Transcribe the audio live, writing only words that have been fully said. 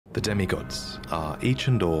The demigods are each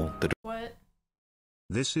and all the... What?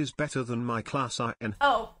 This is better than my class IN.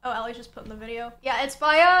 Oh, Ellie's just put in the video. Yeah, it's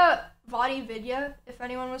by VaatiVidya, if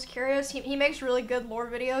anyone was curious. He makes really good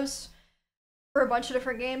lore videos for a bunch of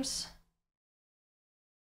different games.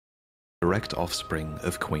 direct offspring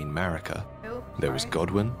of Queen Marika. Oh, There was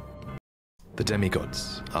Godwyn. The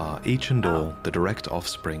demigods are each and all the direct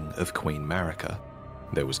offspring of Queen Marika.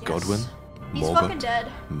 There was Godwyn, He's fucking Morgoth,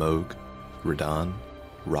 dead. Mohg, Radahn,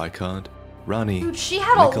 Rykard, Ranni, Dude, she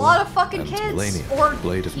had Miquella, a lot of fucking and kids. Malenia, Or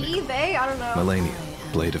Blade of he, Miquella. they, I don't know.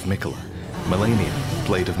 Malenia, Blade of Miquella. Malenia,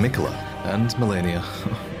 Blade of Miquella. And Malenia.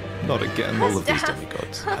 Not again. All of these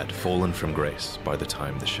demigods had fallen from grace by the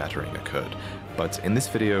time the shattering occurred. But in this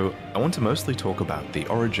video, I want to mostly talk about the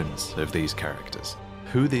origins of these characters,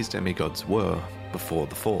 who these demigods were before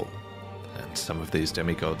the fall. And some of these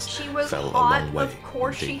demigods She was fell hot, a long way. of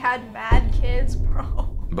course she indeed. had mad kids, bro.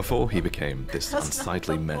 Before he became this That's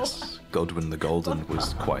unsightly not the mess, Godwyn the Golden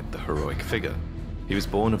was quite the heroic figure. He was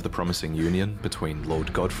born of the promising union between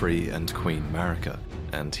Lord Godfrey and Queen Marika,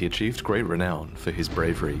 and he achieved great renown for his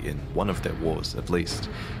bravery in one of their wars at least,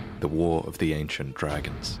 the War of the Ancient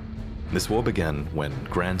Dragons. This war began when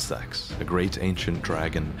Grandsax, a great ancient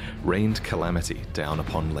dragon, rained calamity down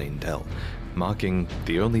upon Leyndell, marking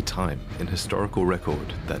the only time in historical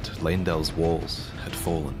record that Leyndell's walls had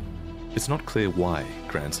fallen. It's not clear why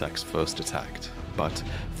Grandsax first attacked, but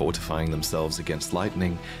fortifying themselves against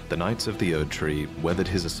lightning, the Knights of the Erd Tree weathered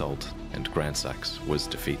his assault and Grandsax was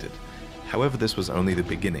defeated. However, this was only the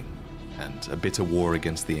beginning, and a bitter war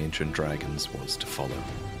against the ancient dragons was to follow.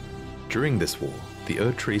 During this war, the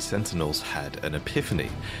Erd Tree Sentinels had an epiphany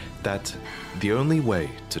that the only way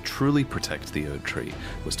to truly protect the Erd Tree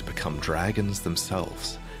was to become dragons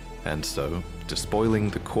themselves. And so, despoiling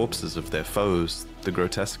the corpses of their foes, the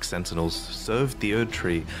grotesque sentinels served the Erd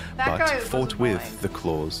Tree, That guy but was fought annoying. with the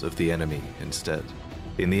claws of the enemy instead.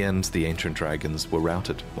 In the end, the ancient dragons were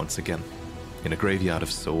routed once again. In a graveyard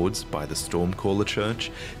of swords by the Stormcaller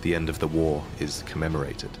Church, the end of the war is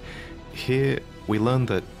commemorated. Here, we learn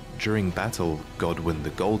that during battle, Godwyn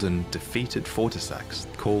the Golden defeated Fortisax,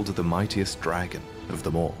 called the mightiest dragon of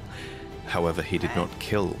them all. However, he did not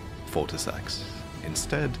kill Fortisax.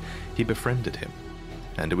 Instead, he befriended him.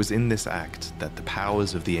 And it was in this act that the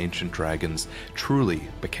powers of the ancient dragons truly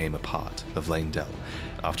became a part of Leyndell.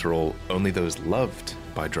 After all, only those loved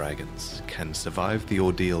by dragons can survive the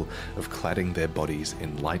ordeal of cladding their bodies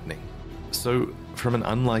in lightning. So, from an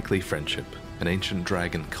unlikely friendship, an ancient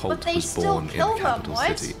dragon cult they was still born in the kill them, capital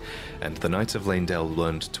what? city, and the Knights of Leyndell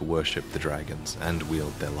learned to worship the dragons and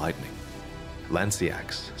wield their lightning.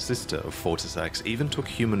 Lanciax, sister of Fortisax, even took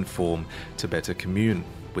human form to better commune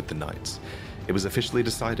with the knights. It was officially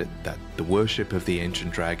decided that the worship of the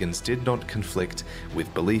ancient dragons did not conflict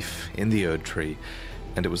with belief in the Erd Tree,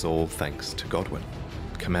 and it was all thanks to Godwyn,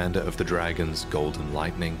 commander of the dragon's golden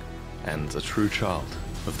lightning, and a true child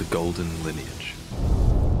of the golden lineage.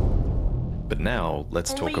 But now,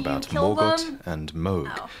 let's Only talk about you kill Morgoth them? and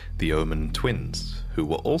Mohg, Oh. the Omen twins, who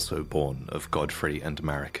were also born of Godfrey and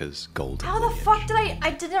Marika's golden How the lineage. fuck did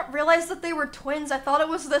I didn't realize that they were twins. I thought it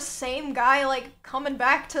was the same guy, like, coming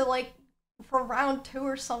back to, like, for round 2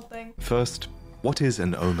 or something. First, what is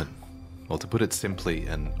an omen? Well, to put it simply,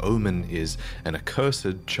 an omen is an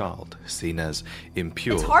accursed child, seen as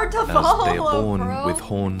impure, It's hard to as they are follow, born bro. with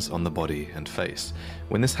horns on the body and face.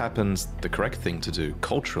 When this happens, the correct thing to do,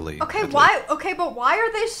 culturally, Okay, at why? Okay, but why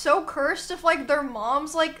are they so cursed if, like, their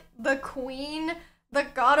mom's, like, the queen, the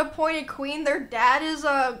god-appointed queen, their dad is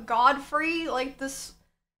a Godfrey, like, this...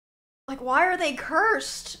 Like, why are they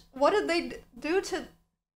cursed? What did they do to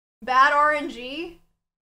bad RNG?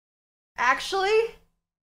 Actually?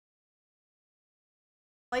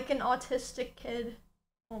 Like an autistic kid.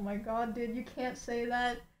 Oh my god, dude, you can't say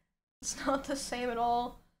that. It's not the same at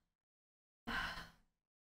all.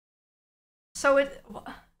 So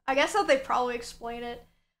I guess that they probably explain it.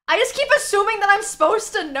 I just keep assuming that I'm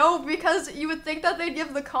supposed to know because you would think that they'd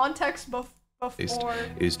give the context before.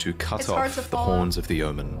 is to cut It's hard off to the follow. horns of the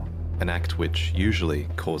omen, an act which usually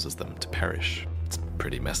causes them to perish. It's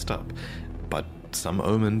pretty messed up. But some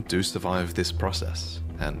omen do survive this process,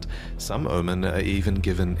 and some omen are even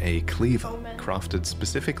given a cleaver Omen. crafted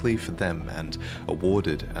specifically for them and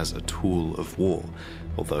awarded as a tool of war,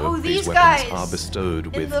 although Oh, these these weapons guys are bestowed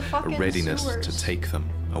in with the a fucking readiness to sewers. take them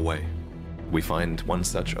away. We find one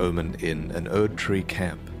such omen in an Erd Tree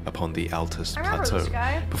camp upon the Altus I remember Plateau. this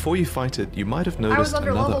guy. Before you fight it, you might have was noticed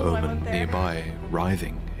another underleveled when I omen went there. nearby,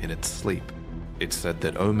 writhing in its sleep. It's said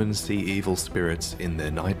that omens see evil spirits in their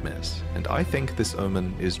nightmares, and I think this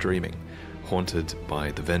omen is dreaming, haunted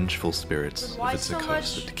by the vengeful spirits of Why its so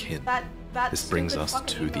accursed much kin. that that This brings stupid us fucking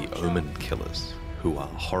to the emoji. Omen Killers, who are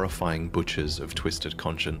horrifying butchers of twisted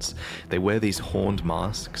conscience. They wear these horned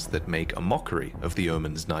masks that make a mockery of the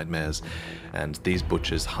Omen's nightmares, and these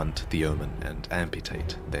butchers hunt the Omen and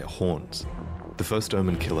amputate their horns. The first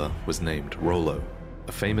Omen Killer was named Rollo,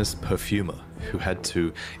 a famous perfumer who had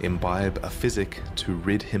to imbibe a physic to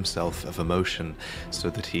rid himself of emotion so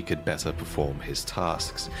that he could better perform his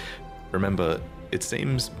tasks. Remember, it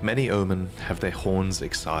seems many Omen have their horns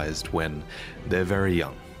excised when they're very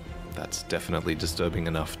young. That's definitely disturbing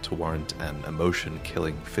enough to warrant an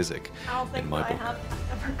emotion-killing physic I don't think in my I book. have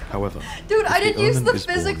ever got. However, Dude, if I the didn't use Omen the is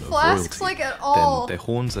physic born of flasks royalty, like at all. then their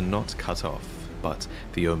horns are not cut off, but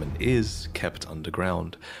the Omen is kept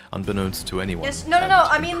underground, unbeknownst to anyone. Yes, no. and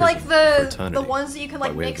I mean like imprisoned for the eternity. ones that you can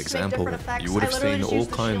like By way of mix to make example, different effects. you would have I literally seen just all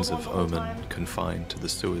used the kinds shield of one the whole Omen time. confined to the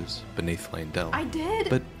sewers beneath Lane Dell. I did.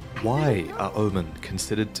 But why are Omen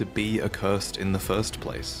considered to be accursed in the first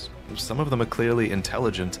place? Some of them are clearly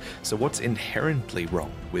intelligent, so what's inherently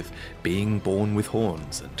wrong with being born with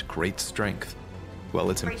horns and great strength? Well,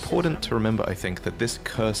 it's important to remember, I think, that this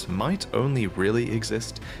curse might only really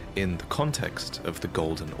exist in the context of the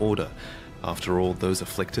Golden Order. After all, those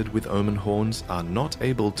afflicted with Omen horns are not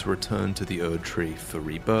able to return to the Erd Tree for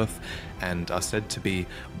rebirth, and are said to be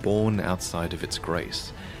born outside of its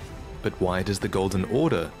grace. But why does the Golden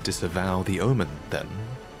Order disavow the Omen, then?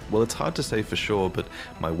 Well, it's hard to say for sure, but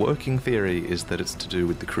my working theory is that it's to do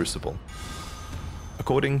with the Crucible.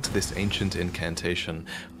 According to this ancient incantation,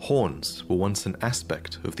 horns were once an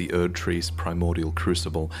aspect of the Erd Tree's primordial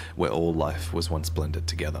crucible, where all life was once blended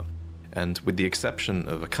together. And with the exception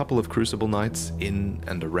of a couple of Crucible nights in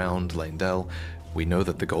and around Lane Dell, we know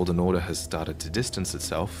that the Golden Order has started to distance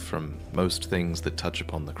itself from most things that touch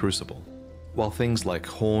upon the Crucible. While things like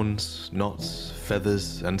horns, knots,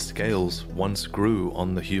 feathers, and scales once grew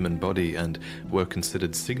on the human body and were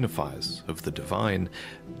considered signifiers of the divine,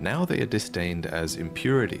 now they are disdained as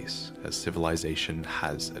impurities as civilization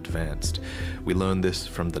has advanced. We learn this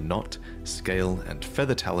from the knot, scale, and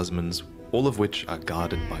feather talismans, all of which are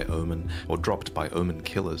guarded by Omen, or dropped by Omen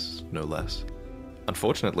killers, no less.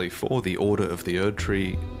 Unfortunately for the Order of the Erd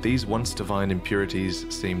Tree, these once divine impurities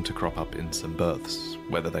seem to crop up in some births,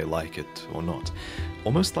 whether they like it or not.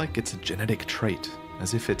 Almost like it's a genetic trait,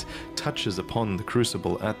 as if it touches upon the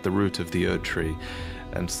crucible at the root of the Erd Tree.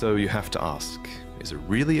 And so you have to ask, is it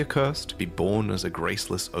really a curse to be born as a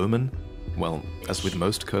graceless Omen? Well, as with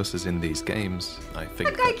most curses in these games, I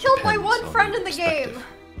think That guy killed my depends one on friend in the perspective. game.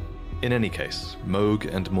 In any case, Mohg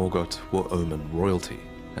and Morgoth were Omen royalty,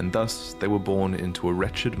 and thus they were born into a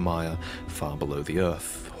wretched mire far below the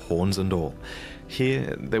earth, horns and all.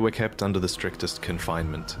 Here they were kept under the strictest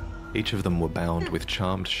confinement. Each of them were bound with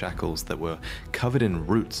charmed shackles that were covered in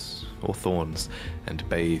roots or thorns and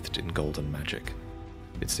bathed in golden magic.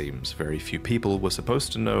 It seems very few people were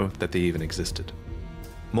supposed to know that they even existed.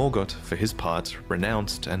 Morgoth, for his part,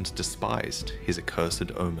 renounced and despised his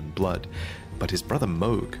accursed Omen blood, but his brother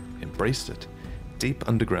Mohg embraced it. Deep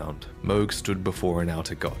underground, Mohg stood before an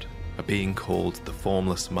outer god, a being called the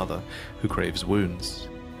Formless Mother, who craves wounds,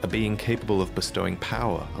 a being capable of bestowing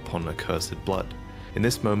power upon accursed blood. In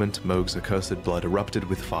this moment, Mohg's accursed blood erupted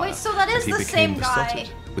with fire, Wait, so that is and he the became same guy. besotted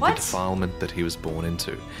with What? the defilement that he was born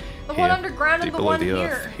into. The Here, one underground and deep the below one the here.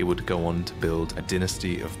 earth, he would go on to build a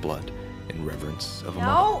dynasty of blood in reverence of a No.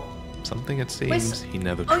 mother. Something it seems he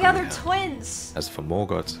never Oh truly yeah, they're had. twins. As for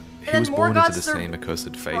Morgoth, he then was born into Morgoth's the their same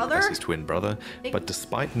accursed fate brother? as his twin brother, but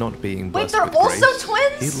despite not being Wait, blessed they're with also grace,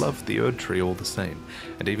 twins? he loved the Erd Tree all the same,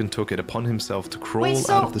 and even took it upon himself to crawl Wait,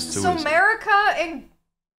 out of the sewers. so Marika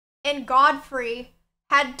and Godfrey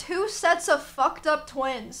had two sets of fucked up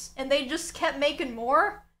twins, and they just kept making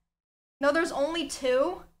more? No, there's only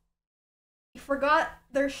two? You forgot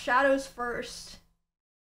their shadows first.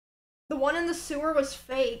 The one in the sewer was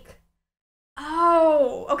fake.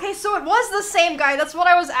 Oh, okay, so it was the same guy. That's what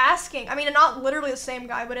I was asking. I mean, not literally the same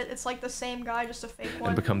guy, but it's like the same guy, just a fake one.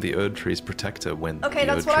 And become the Erd Tree's protector when Okay, the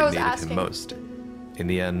that's Erd what I Tree was needed asking. him most. In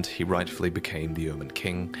the end, he rightfully became the Omen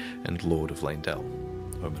King and Lord of Lane Dell.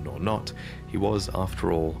 Omen or not, he was,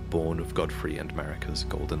 after all, born of Godfrey and Marika's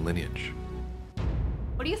golden lineage.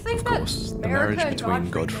 What do you think Of that course, the Marika marriage and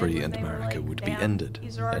between Godfrey did and when they were Marika like, would be "Damn, ended,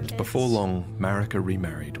 these are our and kids"? before long, Marika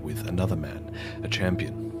remarried with another man, a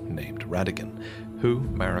champion named Radagon, who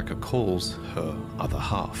Marika calls her other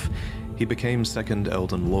half. He became second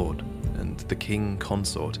Elden Lord and the king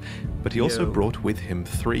consort, but he also brought with him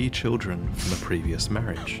 3 children from a previous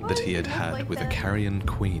marriage that he had had like with a that? Carian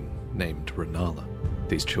queen named Renala.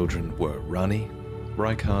 These children were Rani,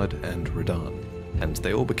 Rykard, and Radahn, and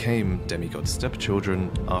they all became Demigod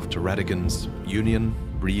stepchildren after Radagon's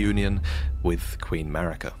reunion with Queen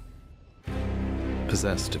Marika.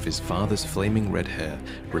 Possessed of his father's flaming red hair,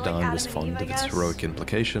 Like Radahn Adam was and fond Eve, I of its guess. heroic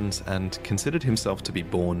implications and considered himself to be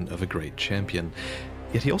born of a great champion.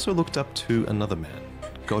 Yet he also looked up to another man,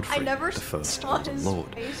 Godfrey, never the first saw Elden his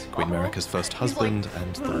Lord, face Queen fall. Marika's first He's like, husband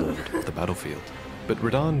and the Lord of the battlefield. But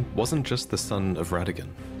Radahn wasn't just the son of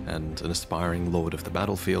Radagon and an aspiring Lord of the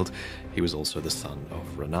battlefield, he was also the son of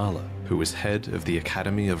Rennala, who was head of the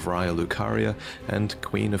Academy of Raya Lucaria and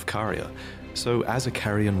Queen of Caria. So as a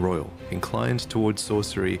Carian royal, inclined towards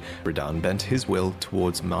sorcery, Radahn bent his will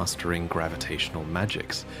towards mastering gravitational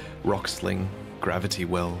magics. Rock sling, gravity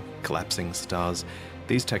well, collapsing stars.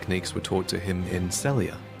 These techniques were taught to him in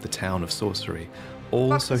Celia, the town of sorcery, all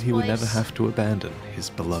Fuck so this he would never place. have to abandon his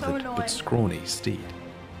beloved annoying. but scrawny steed.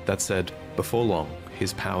 That said, before long,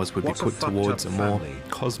 his powers would What be a put fucked towards a up more family.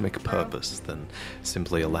 cosmic purpose than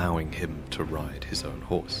simply allowing him to ride his own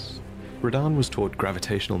horse. Radahn was taught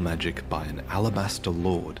gravitational magic by an Alabaster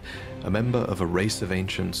Lord, a member of a race of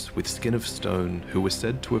ancients with skin of stone who was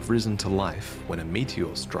said to have risen to life when a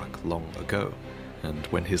meteor struck long ago. And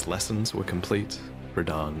when his lessons were complete,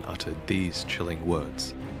 Radahn uttered these chilling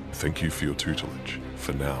words. Thank you for your tutelage.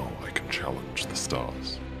 For now, I can challenge the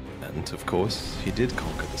stars. And of course, he did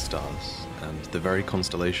conquer the stars, and the very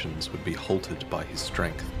constellations would be halted by his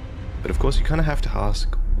strength. But of course, you kind of have to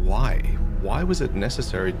ask, why? Why was it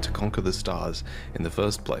necessary to conquer the stars in the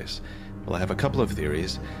first place? Well, I have a couple of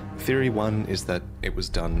theories. Theory one is that it was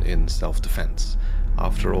done in self-defense.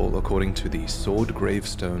 After all, according to the Sword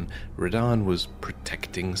Gravestone, Radahn was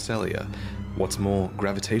protecting Celia. What's more,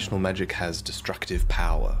 gravitational magic has destructive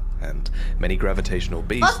power, and many gravitational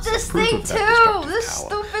beasts Fuck this approve thing of that too! destructive This power.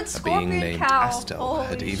 stupid A scorpion being named cow. Astel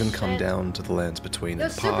had Holy even come shit. down to the lands between The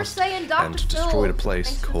and Super past, Saiyan Dr. and destroyed a Phil. place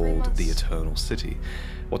Thanks for 3 called the months. Eternal City.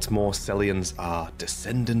 What's more, Celians are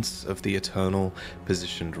descendants of the Eternal,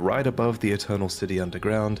 positioned right above the Eternal City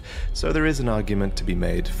underground, so there is an argument to be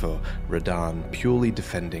made for Radahn purely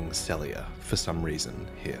defending Celia for some reason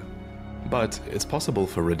here. But it's possible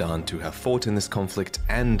for Radahn to have fought in this conflict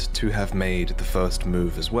and to have made the first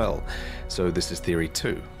move as well, so this is theory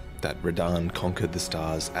 2, that Radahn conquered the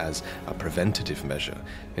stars as a preventative measure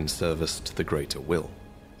in service to the greater will.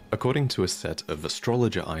 According to a set of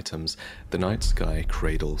astrologer items, the night sky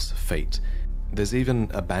cradles fate. There's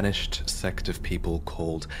even a banished sect of people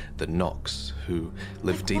called the Nox, who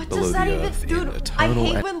live deep What below does that the even, earth dude? in I eternal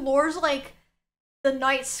hate when lore's like, the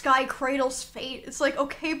night sky cradles fate. It's like,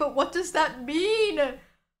 okay, but what does that mean?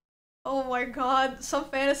 Oh my god, some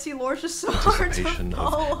fantasy lore's just so hard to anticipation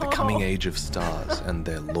follow. of the coming age of stars and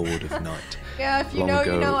their Lord of Night. Yeah, if you Long know,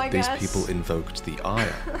 ago, you know, I these guess. people invoked the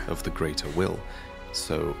ire of the greater will,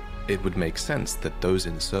 so it would make sense that those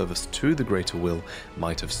in service to the greater will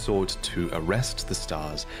might have sought to arrest the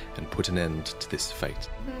stars and put an end to this fate.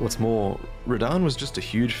 What's more, Radahn was just a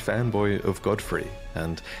huge fanboy of Godfrey,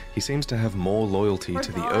 and he seems to have more loyalty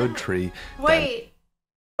to the Radahn? Erdtree than... Wait,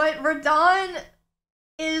 but Radahn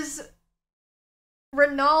is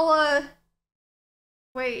Rennala.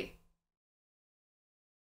 Wait.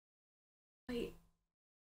 Wait,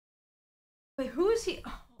 who is he?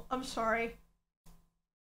 Oh, I'm sorry.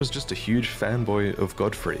 was just a huge fanboy of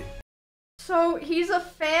Godfrey. So he's a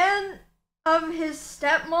fan of his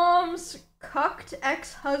stepmom's cucked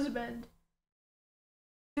ex-husband.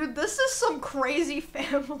 Dude, this is some crazy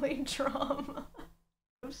family drama.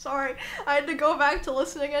 I'm sorry. I had to go back to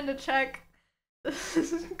listen again to check. This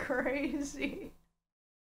is crazy.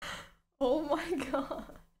 Oh my god.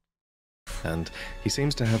 And he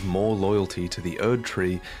seems to have more loyalty to the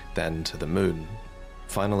Erdtree than to the moon.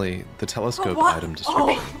 Finally, the telescope What? item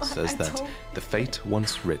description Oh, says I that don't- the fate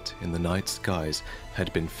once writ in the night skies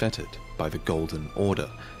had been fettered by the Golden Order.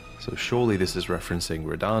 So surely this is referencing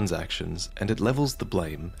Radahn's actions, and it levels the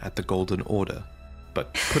blame at the Golden Order.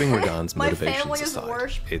 But putting Radahn's My motivations family is the aside,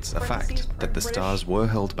 worst, it's a parentheses, fact that the British. stars were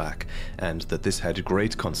held back, and that this had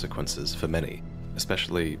great consequences for many,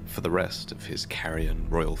 especially for the rest of his Carian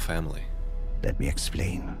royal family. Let me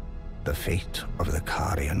explain. The fate of the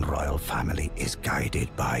Carian royal family is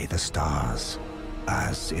guided by the stars,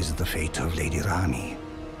 as is the fate of Lady Rani,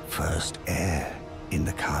 first heir in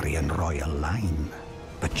the Carian royal line.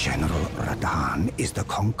 But General Radahn is the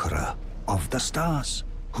conqueror of the stars,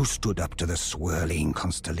 who stood up to the swirling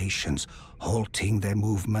constellations, halting their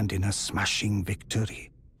movement in a smashing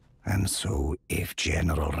victory. And so, if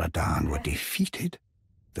General Radahn were defeated,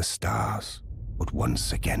 the stars would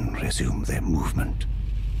once again resume their movement,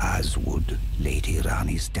 as would Lady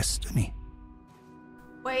Rani's destiny.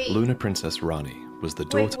 Wait. Lunar Princess Rani was the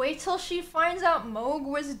daughter Wait till she finds out Moog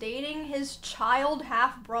was dating his child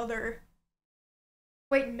half-brother.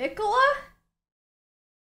 Wait, Mikola?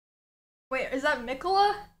 Wait, is that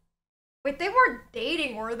Mikola? Wait, they weren't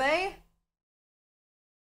dating, were they?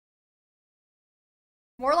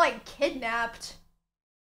 More like kidnapped.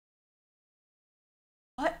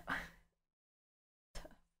 What?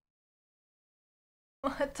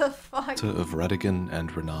 What the fuck? Daughter of Radagon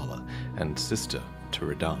and Renala, and sister to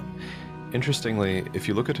Radahn. Interestingly, if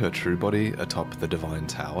you look at her true body atop the Divine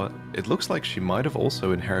Tower, it looks like she might have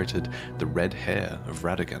also inherited the red hair of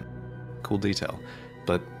Radagon. Cool detail.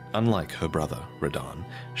 But unlike her brother, Radahn,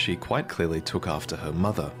 she quite clearly took after her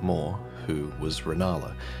mother more, who was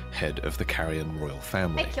Renala, head of the Carian royal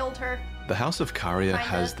family. They killed her. The House of Caria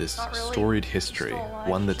has this storied history,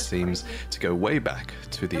 one that seems to go way back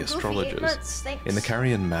to the astrologers. In the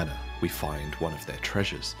Carian Manor, we find one of their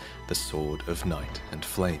treasures, the Sword of Night and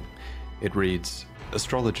Flame. It reads,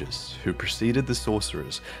 astrologers who preceded the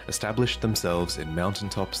sorcerers established themselves in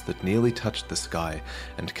mountaintops that nearly touched the sky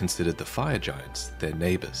and considered the fire giants their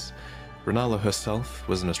neighbors. Renala herself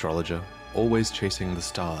was an astrologer, always chasing the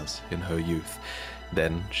stars in her youth.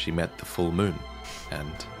 Then she met the full moon,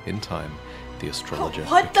 and in time, the astrologer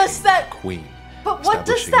became queen. But what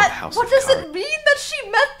does that? What does it mean that she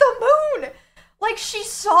met the moon? Like she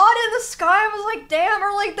saw it in the sky and was like, "Damn!"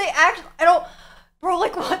 Or like they act. I don't, bro.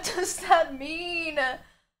 Like, what does that mean?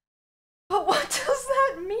 But what does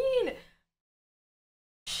that mean?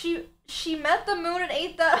 She met the moon and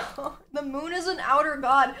ate that. The moon is an outer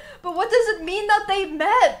god. But what does it mean that they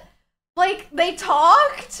met? Like they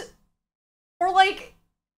talked, or like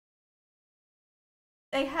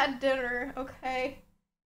they had dinner. Okay.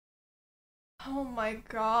 Oh my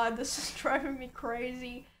god, this is driving me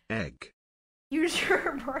crazy. Egg. Use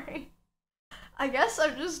your brain. I guess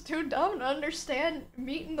I'm just too dumb to understand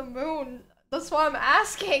meeting the moon. That's why I'm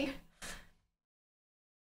asking.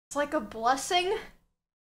 It's like a blessing.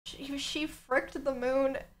 She fricked the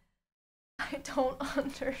moon. I don't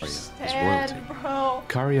understand, bro.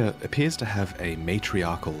 Caria appears to have a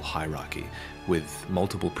matriarchal hierarchy, with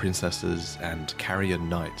multiple princesses and Carian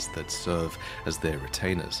knights that serve as their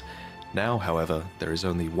retainers. Now, however, there is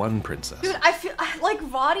only one princess. Dude, I feel like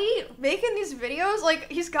Vaati making these videos,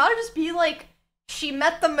 like, he's gotta just be like, she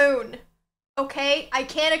met the moon. Okay? I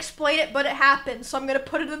can't explain it, but it happened, so I'm gonna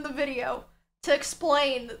put it in the video to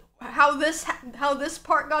explain how this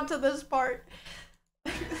part got to this part.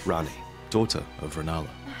 Rani, daughter of Renala,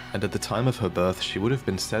 and at the time of her birth she would have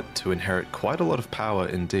been set to inherit quite a lot of power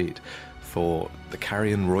indeed, for the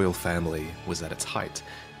Carian royal family was at its height,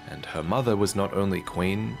 and her mother was not only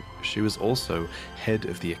queen, she was also head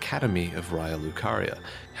of the Academy of Raya Lucaria,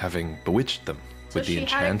 having bewitched them with the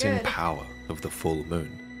enchanting power of the full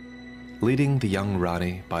moon. Leading the young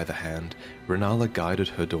Rani by the hand, Renala guided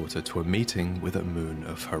her daughter to a meeting with a moon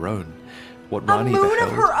of her own. What Rani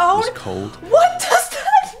beheld was cold. What does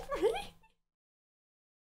that mean?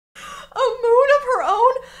 A moon of her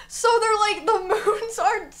own? So they're like, the moons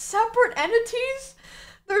are separate entities?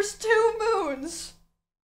 There's two moons.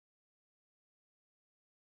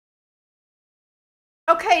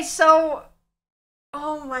 Okay, so...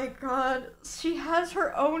 Oh my god. She has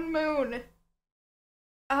her own moon.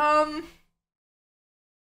 I'm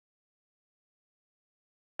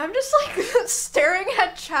just like staring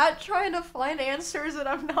at chat trying to find answers and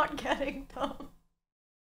I'm not getting them.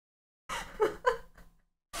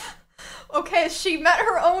 Okay, she met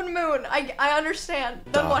her own moon. I understand.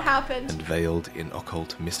 Then what happened? And veiled in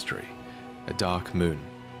occult mystery. A dark moon.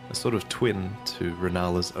 A sort of twin to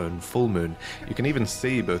Renala's own full moon. You can even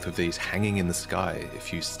see both of these hanging in the sky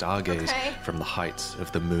if you stargaze from the heights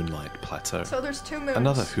of the Moonlight Plateau. So there's two moons.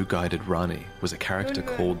 Another who guided Rani was a character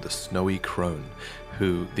called the Snowy Crone,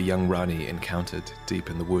 who the young Rani encountered deep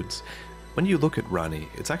in the woods. When you look at Rani,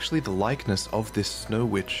 it's actually the likeness of this snow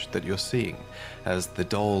witch that you're seeing, as the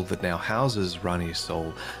doll that now houses Rani's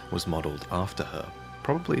soul was modelled after her,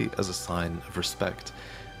 probably as a sign of respect.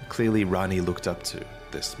 Clearly Rani looked up to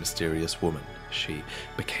this mysterious woman. She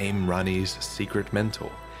became Rani's secret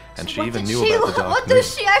mentor, and she even knew about the dark moon,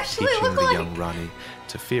 teaching the young Rani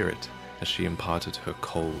to fear it as she imparted her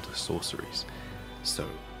cold sorceries. So,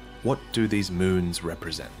 what do these moons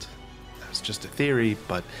represent? That's just a theory,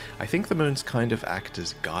 but I think the moons kind of act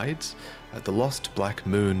as guides. The lost black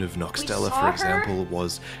moon of Noxtella, for example,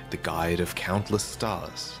 was the guide of countless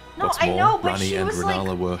stars. What's more, Rani and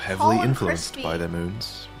Renala were heavily influenced by their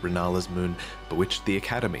moons. Renala's moon bewitched the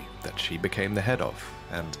academy that she became the head of,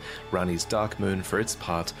 and Rani's dark moon, for its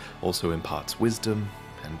part, also imparts wisdom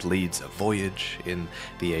and leads a voyage in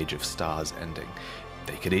the Age of Stars ending.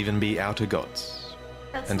 They could even be outer gods.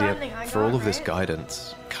 And yet, for all of this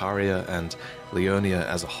guidance, Caria and Leonia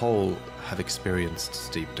as a whole have experienced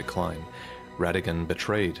steep decline. Radagon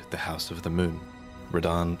betrayed the House of the Moon.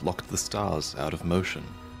 Radahn locked the stars out of motion.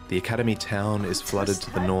 The Academy town is flooded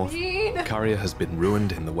to the north, Caria has been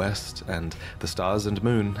ruined in the west, and the stars and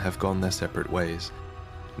moon have gone their separate ways.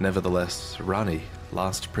 Nevertheless, Rani,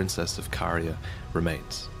 last princess of Caria,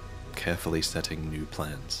 remains, carefully setting new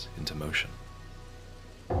plans into motion.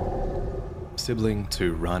 Sibling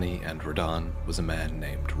to Rani and Radahn was a man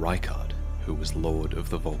named Rykard, who was lord of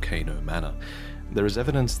the Volcano Manor. There is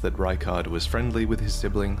evidence that Rykard was friendly with his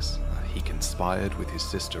siblings, he conspired with his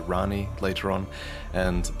sister Rani later on,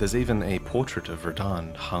 and there's even a portrait of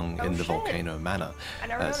Radahn hung in the Volcano Manor,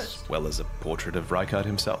 as well as a portrait of Rykard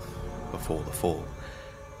himself before the fall.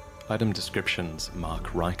 Item descriptions mark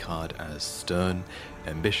Rykard as stern,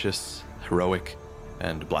 ambitious, heroic,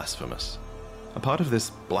 and blasphemous. A part of this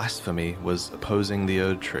blasphemy was opposing the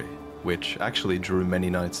Erd Tree, which actually drew many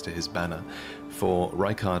knights to his banner, for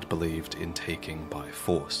Rykard believed in taking by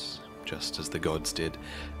force, just as the gods did,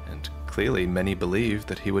 and clearly many believed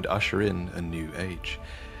that he would usher in a new age.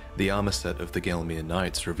 The armor set of the Gelmir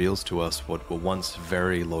Knights reveals to us what were once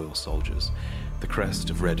very loyal soldiers. The crest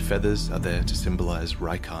of red feathers are there to symbolize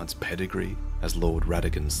Rykard's pedigree as Lord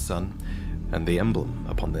Radagon's son, and the emblem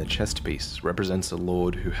upon their chest piece represents a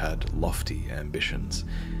lord who had lofty ambitions.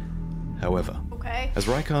 However, as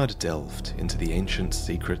Rykard delved into the ancient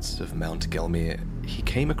secrets of Mount Gelmir, he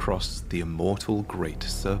came across the immortal Great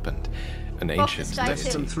Serpent, an ancient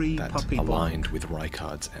deity that aligned with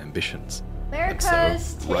Rykard's ambitions. And so,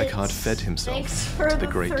 Rykard fed himself to the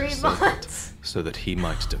Great Serpent so that he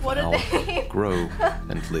might devour, grow,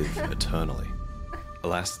 and live eternally.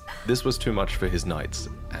 Alas, this was too much for his knights,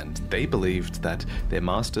 and they believed that their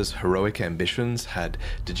master's heroic ambitions had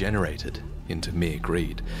degenerated into mere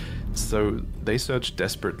greed. So they searched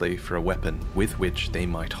desperately for a weapon with which they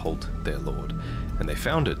might halt their lord, and they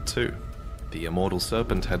found it too. The immortal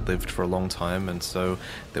serpent had lived for a long time, and so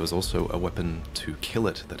there was also a weapon to kill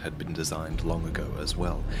it that had been designed long ago as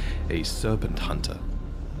well, a serpent hunter.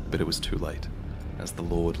 But it was too late. As the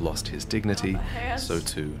lord lost his dignity, so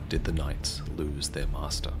too did the knights lose their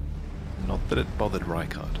master. Not that it bothered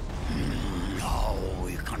Rykard. Now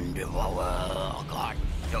we can devour God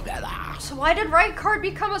together. So why did Rykard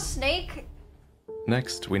become a snake?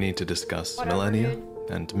 Next, we need to discuss Melania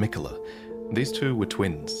and Mikola. These two were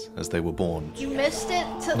twins, as they were born. You missed it?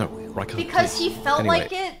 No, Rykard, because please. He felt Anyway.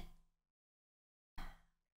 like it?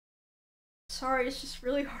 Sorry, it's just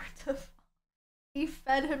really hard to... He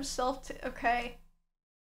fed himself to... Okay.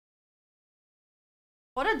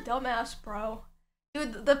 What a dumbass, bro.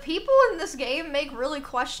 Dude, the people in this game make really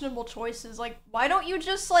questionable choices. Like, why don't you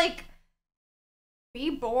just, like, be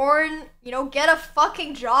born, you know, get a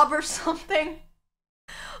fucking job or something?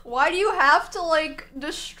 Why do you have to, like,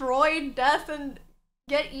 destroy death and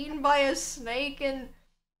get eaten by a snake and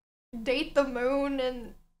date the moon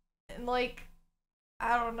and like,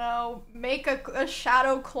 I don't know, make a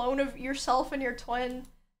shadow clone of yourself and your twin?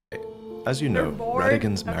 As you know,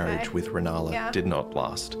 Radagon's marriage with Renala did not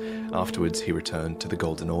last. Afterwards, he returned to the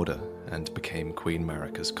Golden Order and became Queen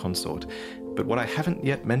Marika's consort. But what I haven't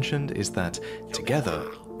yet mentioned is that, together,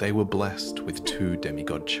 they were blessed with 2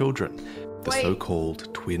 demigod children, the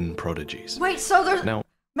so-called twin prodigies. Wait, so there's... Now,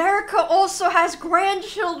 Marika also has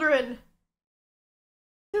grandchildren!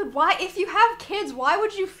 Dude, why... If you have kids, why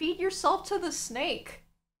would you feed yourself to the snake?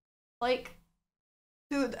 Like...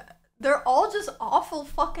 Dude... They're all just awful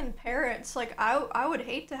fucking parents. Like, I would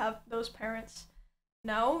hate to have those parents.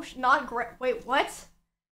 No, not wait, what?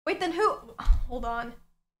 Wait, then who? Hold on.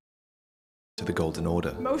 To the Golden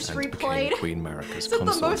Order most and replayed. Became Queen Marika's It's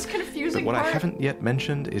consort. the most confusing But what part. I haven't yet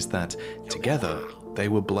mentioned is that, together, they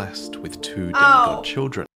were blessed with 2 demigod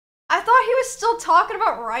children. I thought he was still talking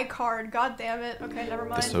about Rykard. God damn it. Okay, never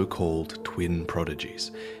mind. The so-called twin prodigies.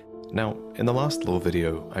 Now, in the last lore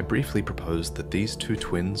video, I briefly proposed that these 2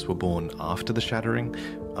 twins were born after the Shattering,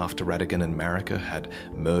 after Radagon and Marika had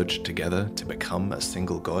merged together to become a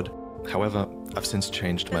single god. However, I've since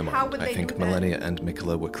changed my mind. I think Melania and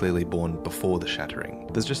Mikola were clearly born before the Shattering.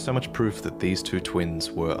 There's just so much proof that these 2 twins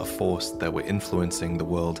were a force that were influencing the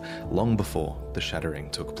world long before the Shattering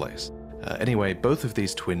took place. Anyway, both of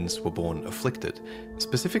these twins were born afflicted.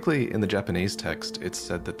 Specifically, in the Japanese text, it's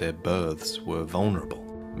said that their births were vulnerable.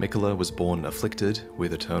 Mikola was born afflicted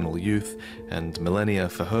with eternal youth, and Melania,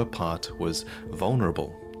 for her part, was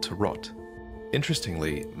vulnerable to rot.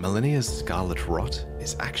 Interestingly, Melania's scarlet rot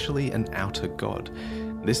is actually an outer god.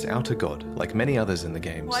 This outer god, like many others in the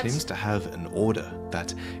game, seems to have an order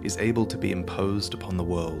that is able to be imposed upon the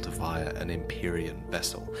world via an Empyrean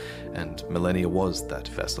vessel, and Melania was that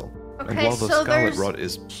vessel. Okay, and while the so scarlet rot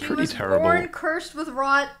is pretty terrible... She was born cursed with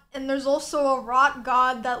rot, and there's also a rot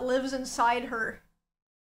god that lives inside her.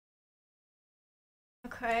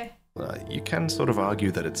 Okay. you can sort of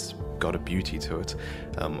argue that it's got a beauty to it.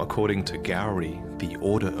 According to Gowrie, the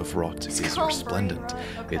Order of Rot is resplendent.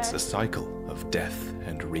 Okay. It's a cycle of death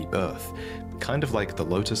and rebirth, kind of like the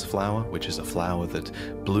lotus flower, which is a flower that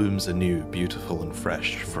blooms anew, beautiful and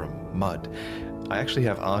fresh from mud. I actually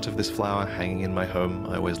have art of this flower hanging in my home.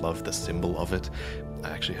 I always loved the symbol of it. I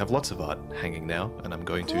actually have lots of art hanging now, and I'm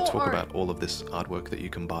going to talk about all of this artwork that you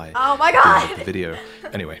can buy. Oh my god! In the video.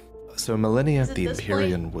 Anyway, so Millennia the this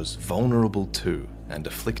Empyrean was vulnerable to and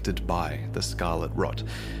afflicted by the Scarlet Rot.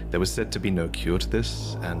 There was said to be no cure to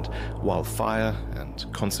this, and while fire and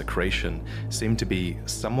consecration seemed to be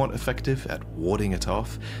somewhat effective at warding it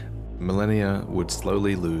off, Millennia would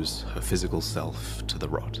slowly lose her physical self to the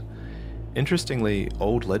rot. Interestingly,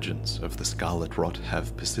 old legends of the Scarlet Rot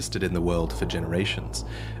have persisted in the world for generations,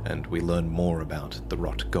 and we learn more about the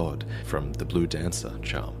Rot God from the Blue Dancer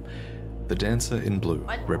charm. The dancer in blue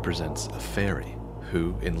represents a fairy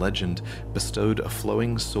who, in legend, bestowed a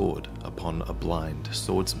flowing sword upon a blind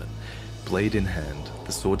swordsman. Blade in hand,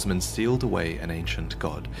 the swordsman sealed away an ancient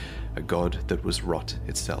god, a god that was rot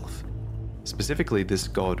itself. Specifically, this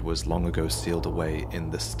god was long ago sealed away in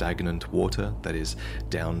the stagnant water that is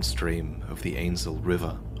downstream of the Ainsel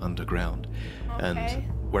River underground. Okay. And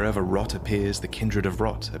wherever rot appears, the kindred of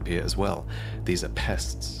rot appear as well. These are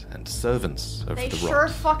pests and servants of They the sure rot.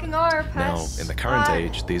 fucking are Now, pests. in the current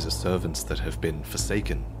age, these are servants that have been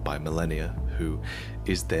forsaken by Millennia, who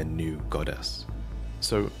is their new goddess.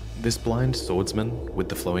 So, this blind swordsman with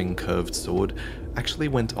the flowing curved sword actually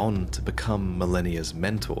went on to become Millennia's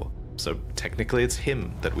mentor. So technically it's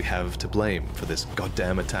him that we have to blame for this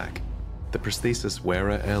goddamn attack. The prosthesis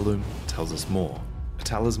wearer heirloom tells us more. A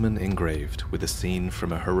talisman engraved with a scene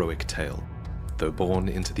from a heroic tale. Though born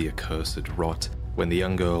into the accursed rot, when the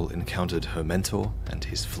young girl encountered her mentor and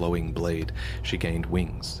his flowing blade, she gained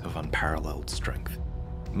wings of unparalleled strength.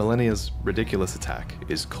 Millennia's ridiculous attack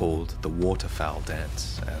is called the Waterfowl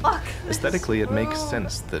Dance, and aesthetically it makes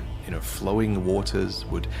sense that, flowing waters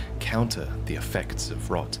would counter the effects of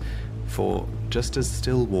rot. For just as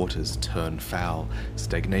still waters turn foul,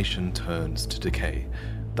 stagnation turns to decay.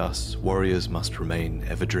 Thus, warriors must remain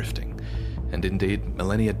ever drifting. And indeed,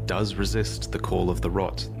 Millennia does resist the call of the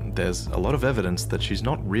rot. There's a lot of evidence that she's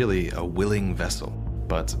not really a willing vessel,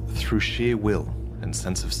 but through sheer will and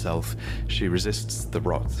sense of self, she resists the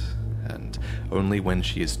rot, and only when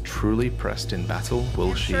she is truly pressed in battle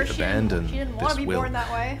will she abandon this will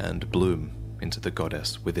and bloom into the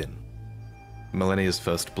goddess within. Millennia's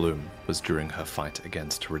first bloom was during her fight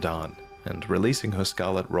against Radahn, and releasing her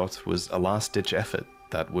Scarlet Rot was a last-ditch effort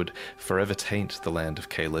that would forever taint the land of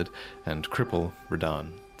Caelid and cripple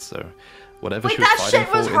Radahn. So, whatever she was fighting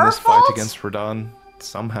for in this fight against Radahn,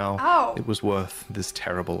 somehow it was worth this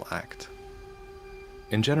terrible act.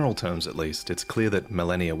 In general terms, at least, it's clear that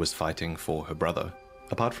Millennia was fighting for her brother.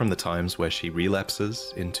 Apart from the times where she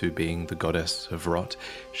relapses into being the goddess of rot,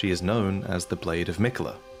 she is known as the Blade of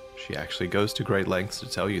Miquella. She actually goes to great lengths to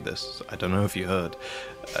tell you this. I don't know if you heard.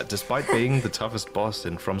 Despite being the toughest boss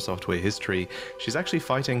in From Software history, she's actually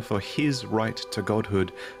fighting for his right to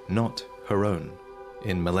godhood, not her own.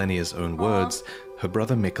 In Millennia's own words, her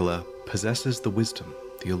brother Miquella possesses the wisdom,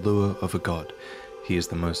 the allure of a god. He is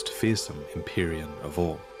the most fearsome Empyrean of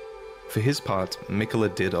all. For his part,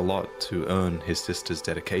 Miquella did a lot to earn his sister's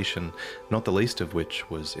dedication, not the least of which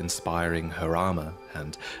was inspiring her armor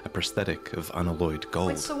and a prosthetic of unalloyed gold.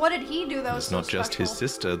 Wait, so what did he do that was It's not just his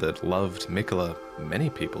sister that loved Miquella,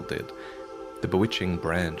 many people did. The Bewitching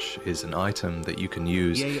Branch is an item that you can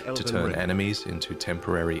use to turn enemies into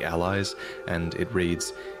temporary allies, and it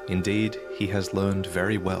reads, "Indeed, he has learned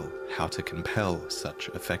very well how to compel such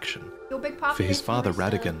affection." For his father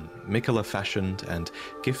Radagon, Miquella fashioned and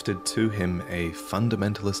gifted to him a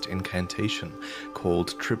fundamentalist incantation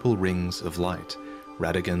called Triple Rings of Light.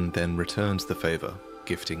 Radagon then returns the favor,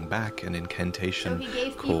 gifting back an incantation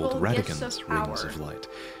called Radagon's Rings of Light.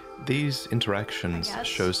 These interactions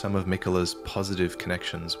show some of Miquella's positive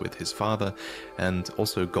connections with his father, and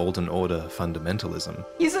also Golden Order fundamentalism.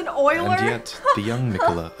 He's an oiler? And yet, the young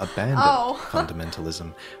Miquella abandoned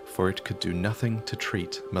fundamentalism, for it could do nothing to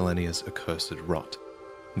treat Millennia's accursed rot.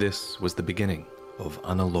 This was the beginning of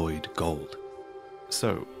unalloyed gold.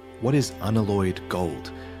 So, what is unalloyed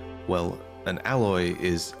gold? Well, an alloy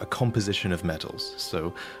is a composition of metals,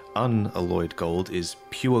 so unalloyed gold is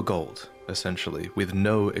pure gold, essentially, with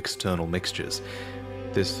no external mixtures.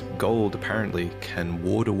 This gold apparently can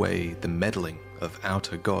ward away the meddling of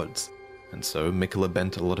outer gods, and so Miquella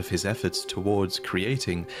bent a lot of his efforts towards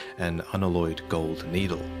creating an unalloyed gold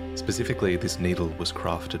needle. Specifically, this needle was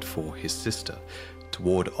crafted for his sister, to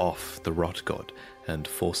ward off the rot god and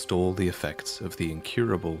forestall the effects of the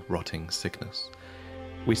incurable rotting sickness.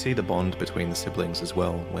 We see the bond between the siblings as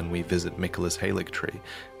well when we visit Miquella's Halig tree.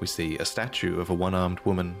 We see a statue of a one-armed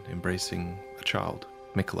woman embracing a child,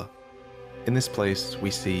 Miquella. In this place,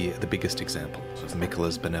 we see the biggest example of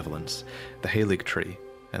Miquella's benevolence, the Halig tree,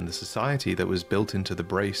 and the society that was built into the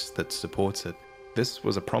brace that supports it. This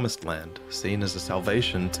was a promised land, seen as a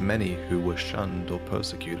salvation to many who were shunned or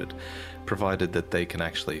persecuted, provided that they can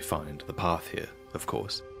actually find the path here, of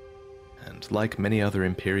course. And like many other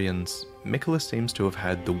Empyreans, Miquella seems to have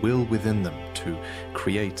had the will within them to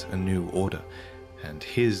create a new order, and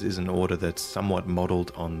his is an order that's somewhat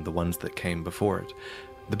modelled on the ones that came before it.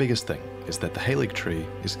 The biggest thing is that the Halig tree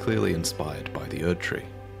is clearly inspired by the Erd tree.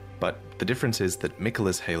 But the difference is that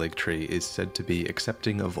Miquella's Halig tree is said to be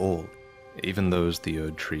accepting of all, even those the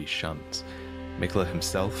Erd tree shuns. Miquella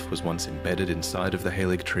himself was once embedded inside of the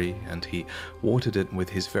Halig tree, and he watered it with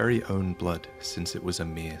his very own blood since it was a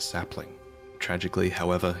mere sapling. Tragically,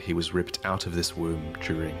 however, he was ripped out of this womb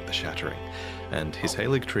during the shattering, and his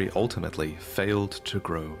Halig tree ultimately failed to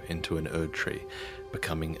grow into an Erd tree,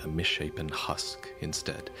 becoming a misshapen husk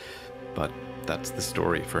instead. But that's the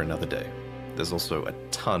story for another day. There's also a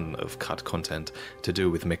ton of cut content to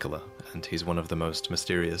do with Miquella, and he's one of the most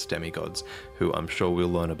mysterious demigods, who I'm sure we'll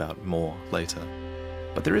learn about more later.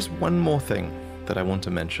 But there is one more thing that I want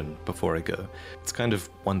to mention before I go. It's kind of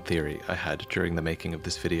one theory I had during the making of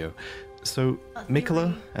this video. So,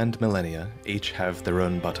 Miquella and Malenia each have their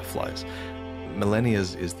own butterflies.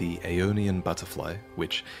 Malenia's is the Aeonian butterfly,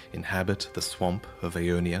 which inhabit the swamp of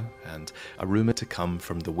Aeonia and are rumored to come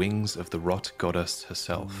from the wings of the rot goddess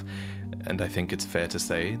herself. And I think it's fair to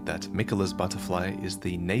say that Miquella's butterfly is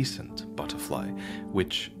the nascent butterfly,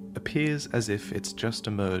 which appears as if it's just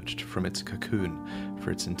emerged from its cocoon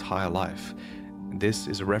for its entire life. This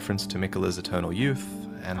is a reference to Miquella's eternal youth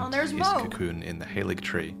and his cocoon in the Halig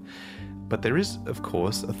tree. But there is, of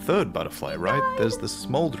course, a third butterfly, right? There's the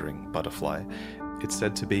smouldering butterfly. It's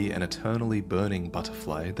said to be an eternally burning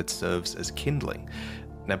butterfly that serves as kindling.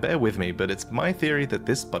 Now bear with me, but it's my theory that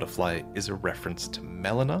this butterfly is a reference to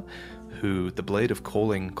Melina, who the Blade of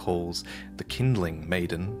Calling calls the kindling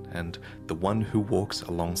maiden and the one who walks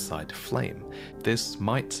alongside flame. This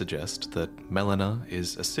might suggest that Melina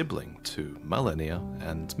is a sibling to Malenia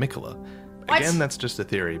and Miquella. Again, that's just a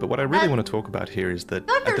theory, but what I really want to talk about here is that,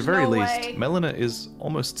 at the very least, Melina is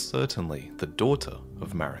almost certainly the daughter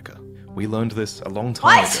of Marika. We learned this a long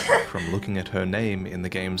time ago from looking at her name in the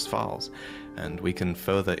game's files, and we can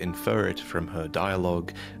further infer it from her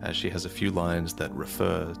dialogue, as she has a few lines that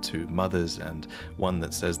refer to mothers and one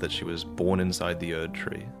that says that she was born inside the Erd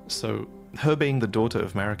tree. So, her being the daughter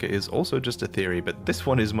of Marika is also just a theory, but this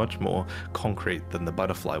one is much more concrete than the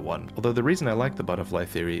butterfly one. Although the reason I like the butterfly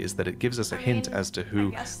theory is that it gives us a hint as to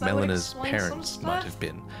who Melina's parents might have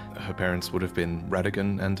been. Her parents would have been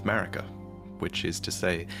Radagon and Marika, which is to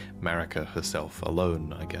say Marika herself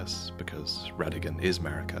alone, I guess, because Radagon is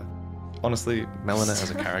Marika. Honestly, Melina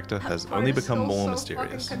as a character has only become more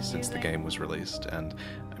mysterious since the game was released, and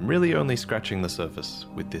I'm really only scratching the surface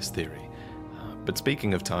with this theory. But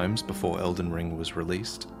speaking of times before Elden Ring was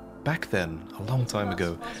released, back then, a long time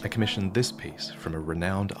ago, I commissioned this piece from a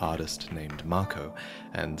renowned artist named Marco,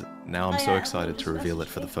 and now I'm so excited to reveal it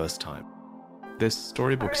for the first time. This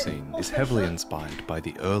storybook scene is heavily inspired by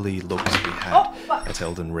the early looks we had at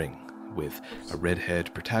Elden Ring, with a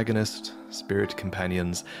red-haired protagonist, spirit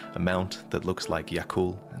companions, a mount that looks like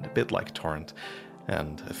Yakul and a bit like Torrent,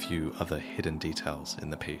 and a few other hidden details in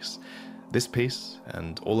the piece. This piece,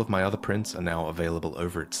 and all of my other prints, are now available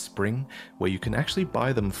over at Spring, where you can actually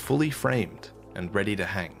buy them fully framed and ready to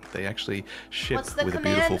hang. They actually ship with a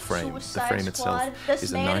beautiful frame. The frame itself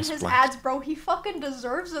is a nice his black. ads, bro, he fucking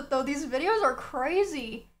deserves it though. These videos are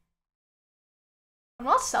crazy. I'm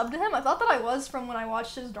not subbed to him. I thought that I was from when I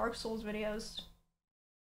watched his Dark Souls videos.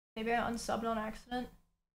 Maybe I unsubbed on accident.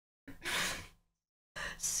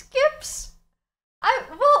 Skips.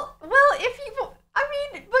 Well, if you,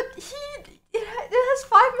 but it has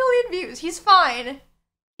 5 million views. He's fine.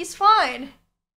 He's fine.